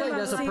 Sounds like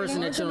that's a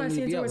person that you don't need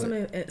to be out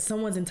with.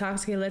 Someone's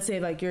intoxicated. Let's say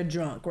like you're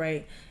drunk,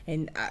 right?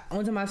 And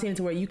only time I've seen it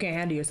to where you can't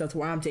handle yourself to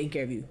where I'm taking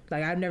care of you.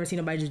 Like I've never seen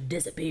nobody just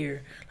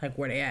disappear like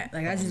where they at.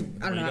 Like I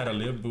don't know. You gotta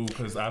live, boo,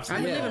 because I've seen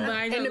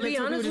And to be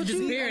honest with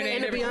you,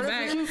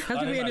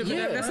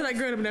 that's like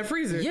growing up in that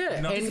freezer.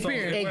 Yeah, No, and so-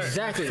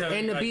 exactly.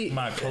 And to like, be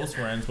my close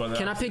friends, but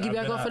Can I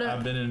piggyback off of that?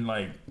 I've been in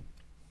like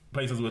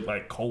places with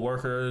like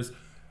coworkers,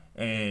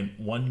 and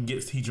one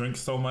he drinks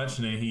so much,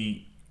 and then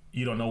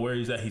you don't know where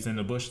he's at. He's in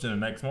the bush till the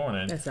next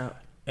morning. That's out.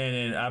 And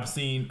then I've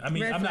seen. I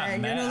mean, Red I'm not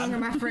flag, mad. you're no longer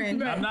my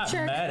friend. I'm not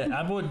Check. mad.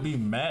 I wouldn't be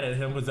mad at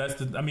him because that's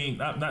the. I mean,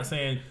 I'm not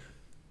saying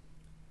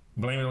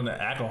blame it on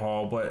the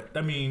alcohol, but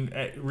I mean,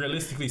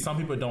 realistically, some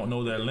people don't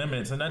know their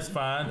limits, and that's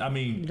fine. I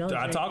mean,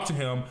 I talked to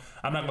him.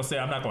 I'm not gonna say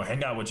I'm not gonna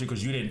hang out with you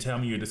because you didn't tell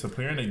me you're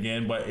disappearing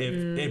again. But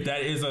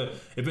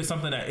if it's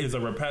something that is a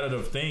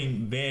repetitive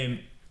thing, then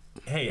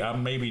hey,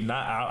 I'm maybe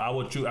not.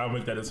 I'll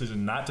make that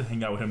decision not to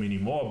hang out with him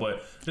anymore.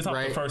 But just off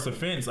the first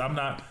offense, I'm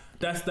not.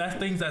 That's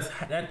things that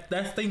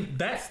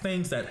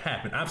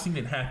happen. I've seen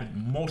it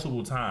happen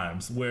multiple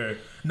times where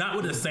not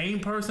with the same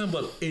person,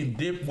 but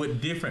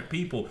with different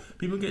people.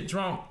 People get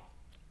drunk,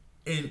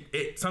 and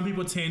some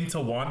people tend to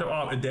wander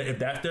off. If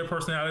that's their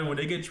personality, when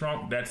they get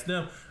drunk, that's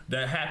them.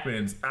 That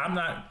happens. I'm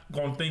not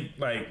gonna think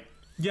like,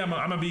 yeah, I'm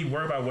gonna be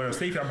worried about their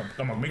safety. I'm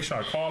gonna make sure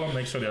I call them,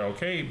 make sure they're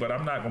okay. But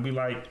I'm not gonna be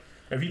like,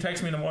 if you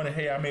text me in the morning,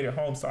 hey, I made it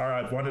home,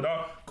 sorry, I wandered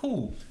off.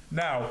 Cool.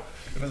 Now,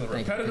 if it's a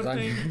repetitive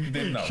thing,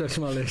 then no. Stretch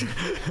my legs.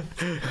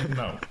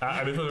 No.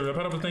 If it's a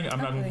repetitive thing, I'm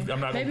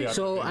not gonna be out.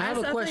 So I have a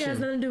I think it has question.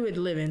 nothing to do with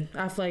living.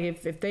 I feel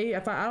like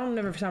if I don't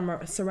never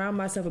surround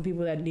myself with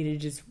people that need to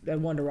just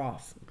wander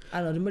off. I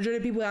don't know. The majority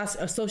of people I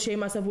associate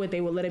myself with, they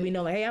will let me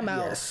know like, hey, I'm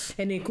out,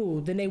 and then cool.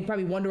 Then they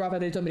probably wander off after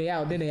they told me they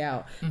out. Then they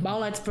out. But I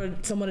don't like for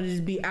someone to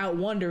just be out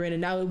wandering,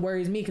 and now it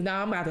worries me because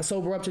now I'm gonna have to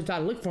sober up to try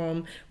to look for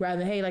them rather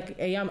than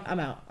hey, I'm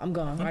out, I'm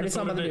gone. All right, that's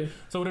all I'm about to do.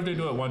 So what if they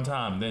do it one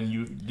time? Then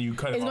you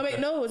cut it It's off. it's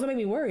gonna make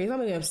me worry. It's not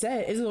gonna make me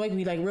upset. It's gonna make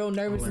me like real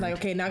nervous and like,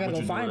 okay, now I gotta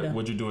go find them.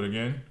 Would you do it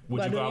again?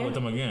 Would you go out with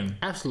them again?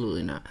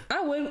 Absolutely not.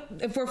 I would.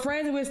 If we're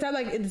friends and we start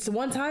like it's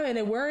one time and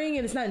they're worrying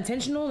and it's not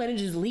intentional, and it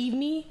just leave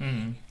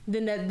me.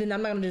 Then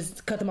I'm not gonna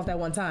just cut them off that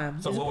one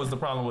time. So what was the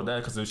problem with that?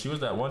 Because if she was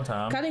that one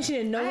time, I think she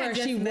didn't know her.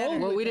 She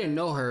rode. Well, we didn't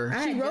know her.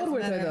 She rode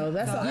with her though.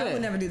 That's all. I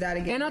would never do that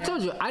again. And I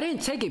told you, I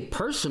didn't take it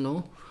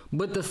personal.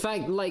 But the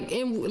fact,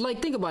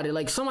 think about it.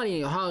 Like, somebody in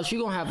your house,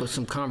 you're going to have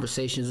some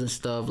conversations and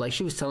stuff. Like,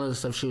 she was telling us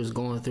stuff she was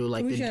going through.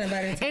 Like,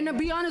 and to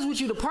be honest with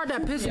you, the part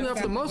that pissed me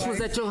off the most was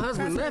that your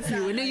husband left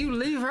you, and then you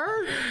leave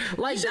her.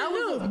 Like, that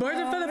was... Birds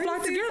and feathers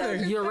flock together.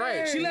 You're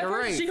right. She left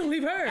her, she gonna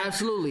leave her.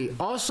 Absolutely.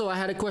 Also, I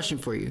had a question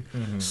for you.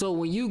 So,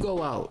 when you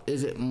go out,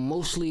 is it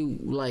mostly,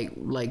 like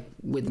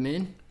with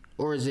men?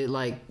 Or is it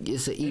like,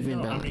 it's an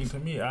even balance? I mean, to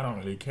me, I don't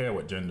really care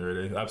what gender it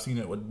is. I've seen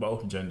it with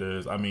both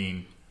genders. I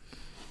mean...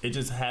 It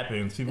just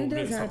happens. People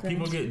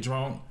get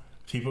drunk.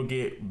 People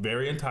get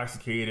very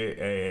intoxicated,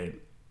 and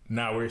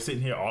now we're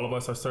sitting here. All of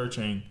us are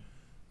searching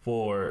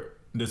for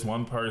this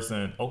one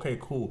person. Okay,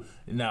 cool.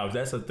 Now, if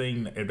that's a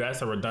thing, if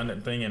that's a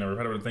redundant thing and a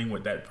repetitive thing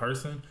with that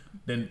person,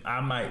 then I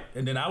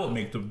would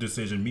make the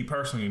decision, me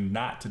personally,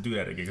 not to do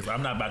that again, because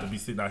I'm not about to be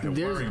sitting out here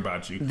worrying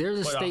about you. There's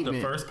a statement.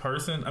 The first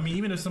person. I mean,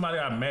 even if somebody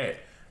I met,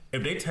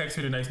 if they text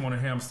me the next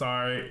morning, hey, I'm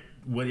sorry.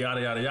 What yada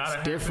yada yada.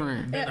 It's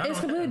different. It's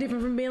completely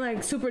different from being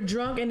like super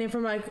drunk and then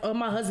from like, oh,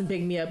 my husband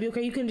picked me up.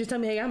 Okay, you couldn't just tell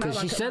me, hey, I'm out.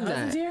 She said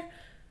that. Here?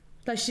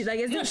 Like she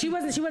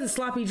wasn't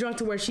sloppy drunk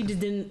to where she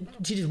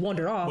just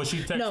wandered off. Well, she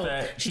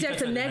texted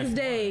the next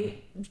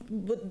day.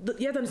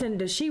 You have to understand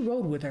that she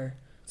rode with her.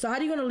 So how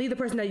are you going to leave the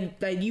person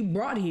that you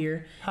brought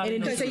here and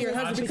then just say your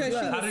husband picked you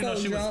up? How did you know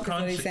she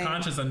was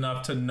conscious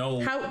enough to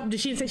know? How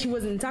did she say she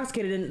wasn't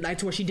intoxicated and like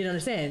to where she didn't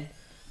understand?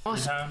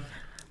 Awesome.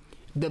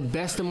 The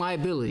best of my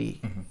ability.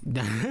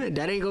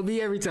 That ain't gonna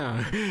be every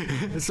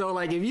time. So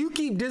like, if you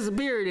keep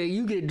disappearing and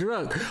you get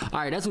drunk, all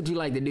right, that's what you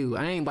like to do.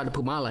 I ain't about to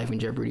put my life in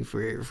jeopardy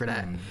for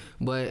that.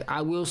 But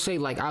I will say,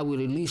 like, I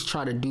would at least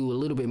try to do a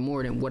little bit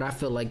more than what I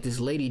felt like this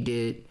lady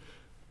did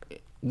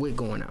with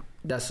going out.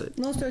 That's it.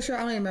 No story short,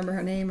 I don't even remember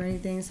her name or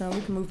anything, so we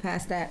can move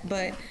past that.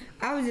 But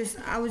I was just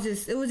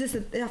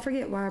I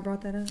forget why I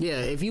brought that up.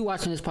 Yeah, if you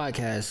watching this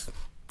podcast,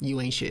 you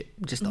ain't shit.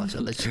 Just thought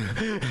I'd let you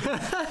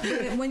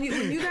know. when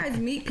you guys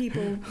meet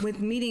people,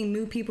 with meeting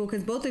new people,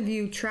 because both of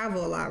you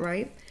travel a lot,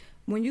 right?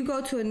 When you go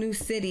to a new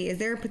city, is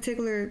there a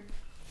particular...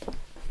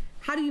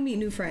 How do you meet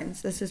new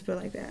friends? Let's just put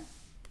it like that.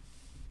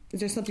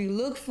 Is there something you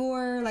look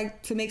for,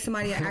 like, to make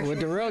somebody actually...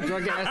 With the real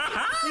drunk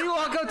ass, you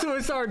walk up to him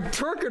and start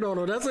twerking on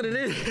him. That's what it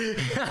is.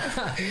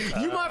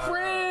 You my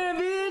friend,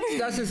 bitch.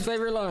 That's his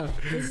favorite line.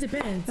 It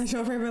depends. That's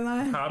your favorite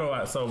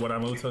line? So when I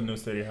move to a new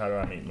city, how do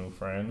I meet new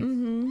friends?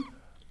 Mm-hmm.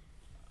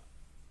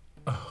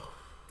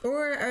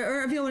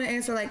 Or if you want to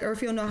answer, like, or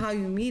if you don't know how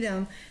you meet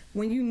them,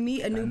 when you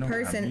meet a new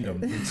person.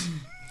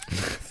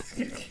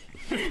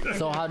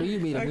 So how do you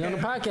meet them? Okay. On the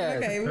podcast.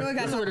 Okay, we got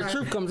this is where the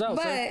truth comes out.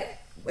 But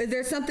is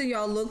there something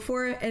y'all look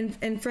for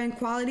in friend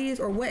qualities,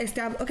 or what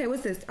establish? Okay,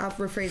 what's this? I'll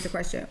rephrase the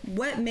question.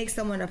 What makes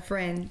someone a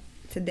friend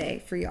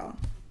today for y'all?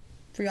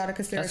 For y'all to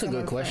consider. That's a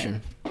good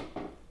question.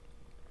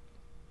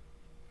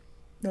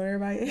 Don't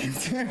everybody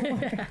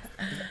answer.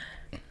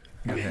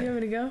 You want me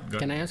to go?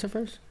 Can I answer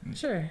first?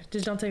 Sure.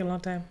 Just don't take a long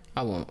time.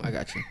 I won't. I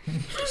got you.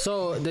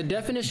 So the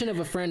definition of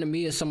a friend to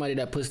me is somebody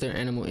that puts their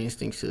animal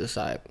instincts to the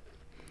side.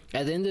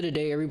 At the end of the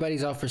day,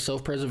 everybody's out for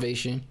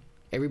self-preservation.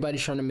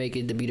 Everybody's trying to make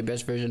it to be the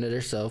best version of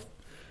themselves.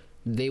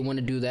 They want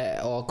to do that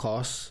at all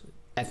costs,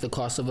 at the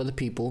cost of other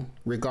people,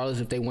 regardless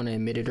if they want to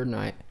admit it or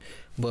not.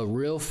 But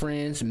real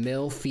friends,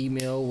 male,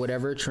 female,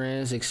 whatever,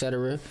 trans,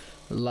 etc.,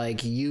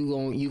 like you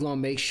gonna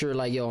make sure,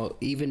 like, yo,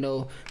 even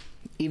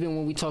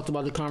when we talked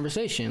about the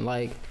conversation,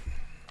 like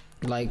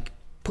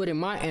putting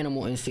my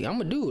animal instinct,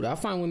 I'm a dude, I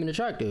find women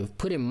attractive,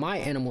 putting my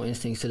animal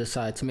instincts to the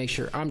side to make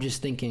sure I'm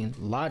just thinking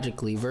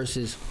logically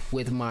versus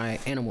with my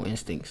animal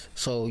instincts.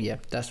 So yeah,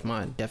 that's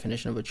my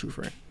definition of a true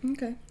friend.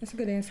 Okay, that's a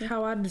good answer.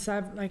 How I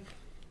decide, like,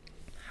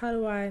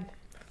 I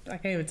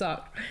can't even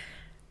talk.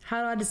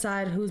 How do I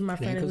decide who's my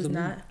friend and who's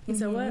not? You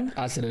said what?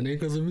 I said it ain't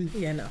because of me.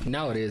 Yeah, no.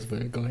 Now it is,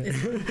 but go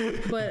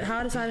ahead. But how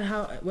I decide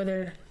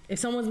whether if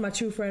someone's my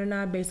true friend or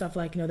not based off,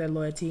 like, their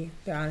loyalty,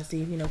 their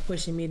honesty,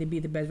 pushing me to be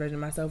the best version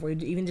of myself, or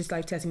even just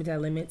like testing me to their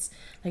limits,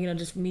 like,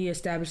 just me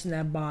establishing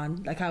that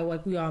bond, like how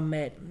like we all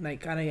met,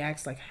 like I know you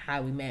asked like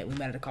how we met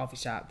at a coffee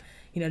shop,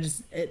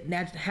 just it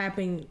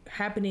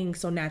happening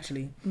so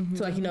naturally. Mm-hmm.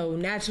 So like,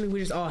 naturally we're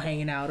just all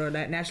hanging out, or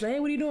that naturally, hey,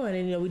 what are you doing?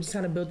 And we just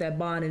kind of built that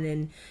bond, and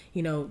then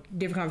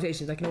different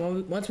conversations, like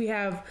once we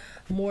have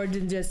more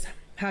than just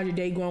how's your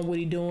day going, what are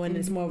you doing, mm-hmm.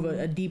 It's more of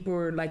a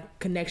deeper like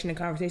connection and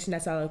conversation.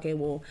 That's how, okay,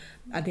 well,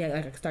 I think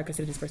I can start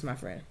considering this person my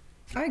friend.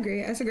 I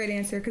agree. That's a great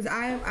answer, because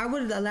I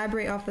would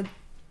elaborate off of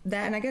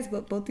that, and I guess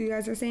what both of you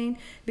guys are saying,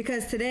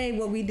 because today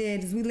what we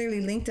did is we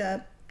literally linked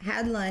up,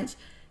 had lunch,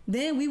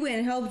 then we went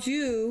and helped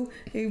you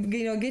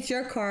get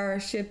your car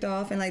shipped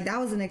off, and like that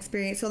was an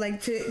experience. So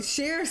like to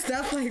share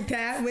stuff like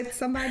that with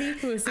somebody, I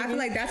feel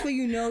like that's where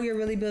you're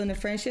really building a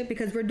friendship,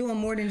 because we're doing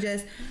more than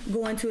just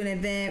going to an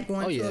event,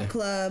 going to a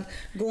club,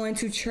 going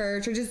to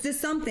church, or just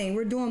something.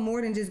 We're doing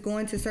more than just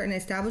going to certain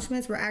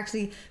establishments.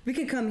 We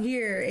could come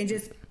here and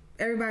just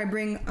everybody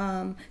bring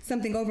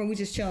something over and we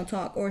just chill and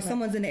talk, or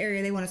someone's in the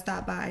area, they want to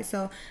stop by.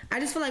 So I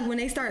just feel like when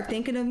they start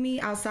thinking of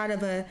me outside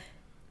of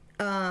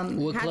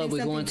what club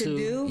we're going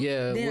to,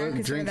 then I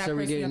consider that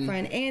person a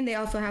friend. And they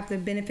also have to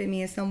benefit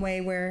me in some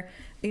way where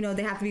they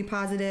have to be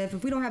positive.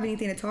 If we don't have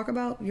anything to talk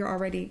about, you're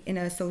already in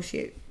an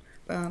associate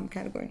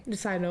category.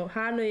 Just side note,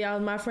 how I know y'all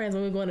was my friends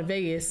when we were going to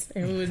Vegas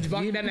and we was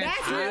walking down that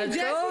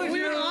strip.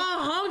 We were all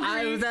hungry.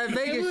 I was at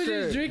Vegas. We were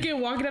just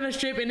drinking, walking down the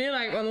strip, and then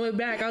like on the way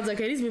back, I was like,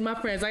 hey, these be my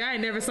friends. Like I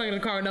ain't never sung in the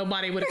car with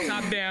nobody with a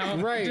top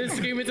down, right? Just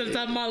screaming to the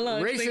top of my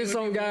lungs. Racing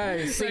some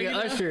guys, singing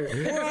Usher,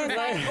 or on the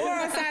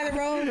side of the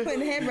road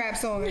putting head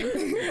wraps on,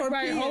 or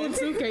right, holding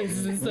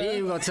suitcases and stuff. We ain't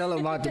even gonna tell them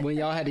about when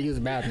y'all had to use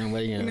the bathroom.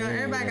 But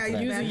everybody got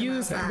to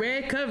use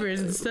red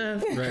covers and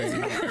stuff. Right.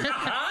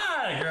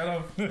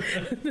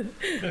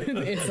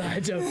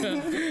 Inside joke.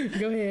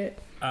 Go ahead.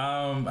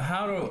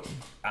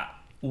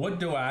 What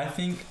do I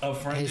think a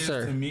friend is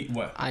to me?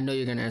 What? I know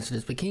you're gonna answer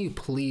this, but can you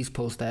please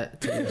post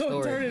that to the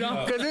story? Turn it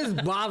off, because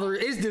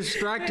it's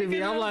distracting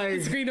me. I'm like,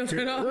 the screen don't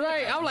turn off.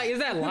 Right. I'm like, is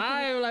that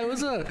live? Like,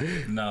 what's up?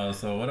 No.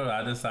 So what do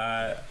I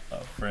decide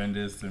a friend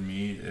is to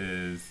me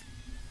is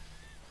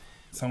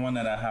someone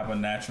that I have a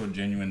natural,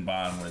 genuine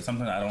bond with.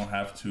 Something I don't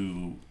have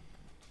to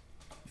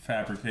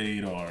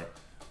fabricate or.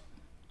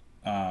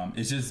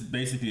 It's just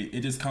basically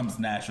it just comes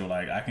natural.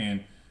 Like I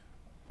can,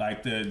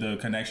 like the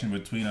connection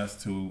between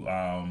us two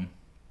or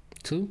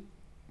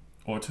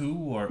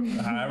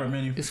however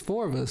many. It's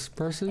 4 of us,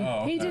 person.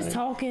 Oh, okay. He just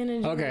talking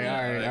and. Okay,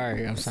 all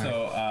right. I'm sorry.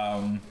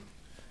 So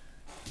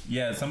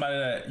somebody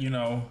that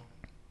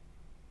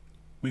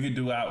we could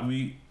do out.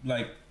 We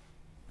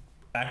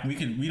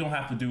don't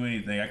have to do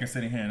anything. I can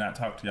sit in here and not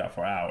talk to y'all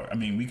for an hour. I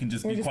mean, we can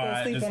just be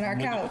quiet. Sleep on our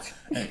couch.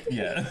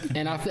 Yeah.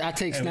 And I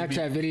take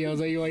Snapchat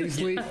videos of you while you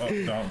sleep. Oh,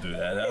 don't do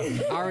that.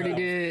 I already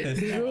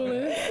did.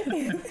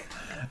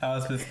 I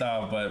was pissed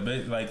off, but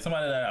like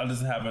somebody that I'll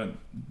just have a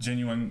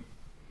genuine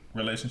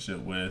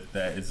relationship with,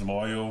 that is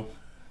loyal,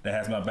 that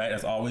has my back,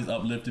 that's always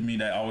uplifted me,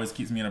 that always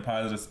keeps me in a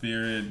positive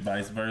spirit,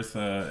 vice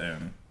versa,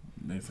 and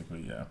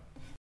basically, yeah.